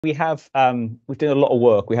We've done a lot of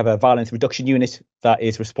work. We have a violence reduction unit that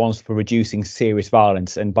is responsible for reducing serious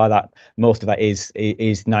violence, and by that, most of that is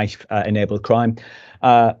knife enabled crime.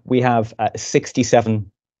 We have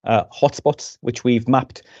 67 hotspots which we've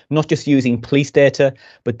mapped, not just using police data,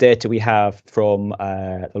 but data we have from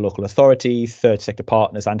the local authorities, third sector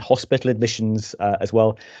partners, and hospital admissions as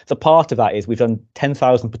well. So part of that is we've done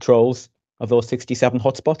 10,000 patrols of those 67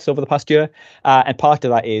 hotspots over the past year. And part of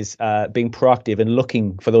that is being proactive and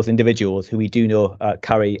looking for those individuals who we do know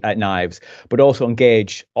carry knives, but also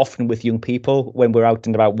engage often with young people when we're out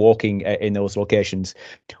and about walking in those locations.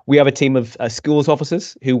 We have a team of schools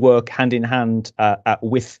officers who work hand in hand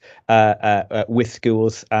with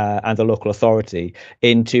schools and the local authority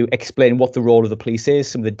to explain what the role of the police is,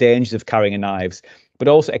 some of the dangers of carrying knives, but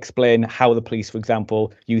also explain how the police, for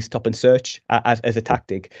example, use stop and search as a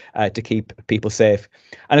tactic to keep people safe.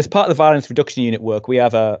 And as part of the violence reduction unit work, we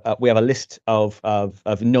have a list of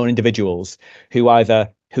known individuals who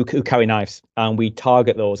carry knives, and we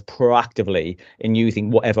target those proactively in using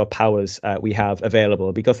whatever powers we have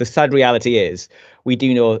available. Because the sad reality is, we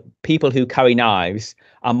do know people who carry knives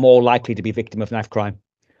are more likely to be victim of knife crime.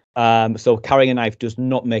 So carrying a knife does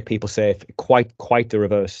not make people safe, quite the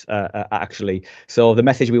reverse, actually. So the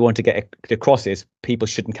message we want to get across is people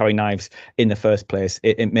shouldn't carry knives in the first place.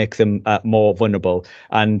 It makes them more vulnerable.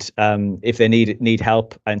 And if they need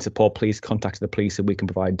help and support, please contact the police, and we can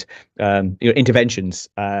provide interventions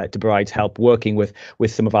to provide help, working with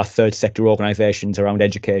some of our third sector organisations around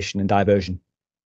education and diversion.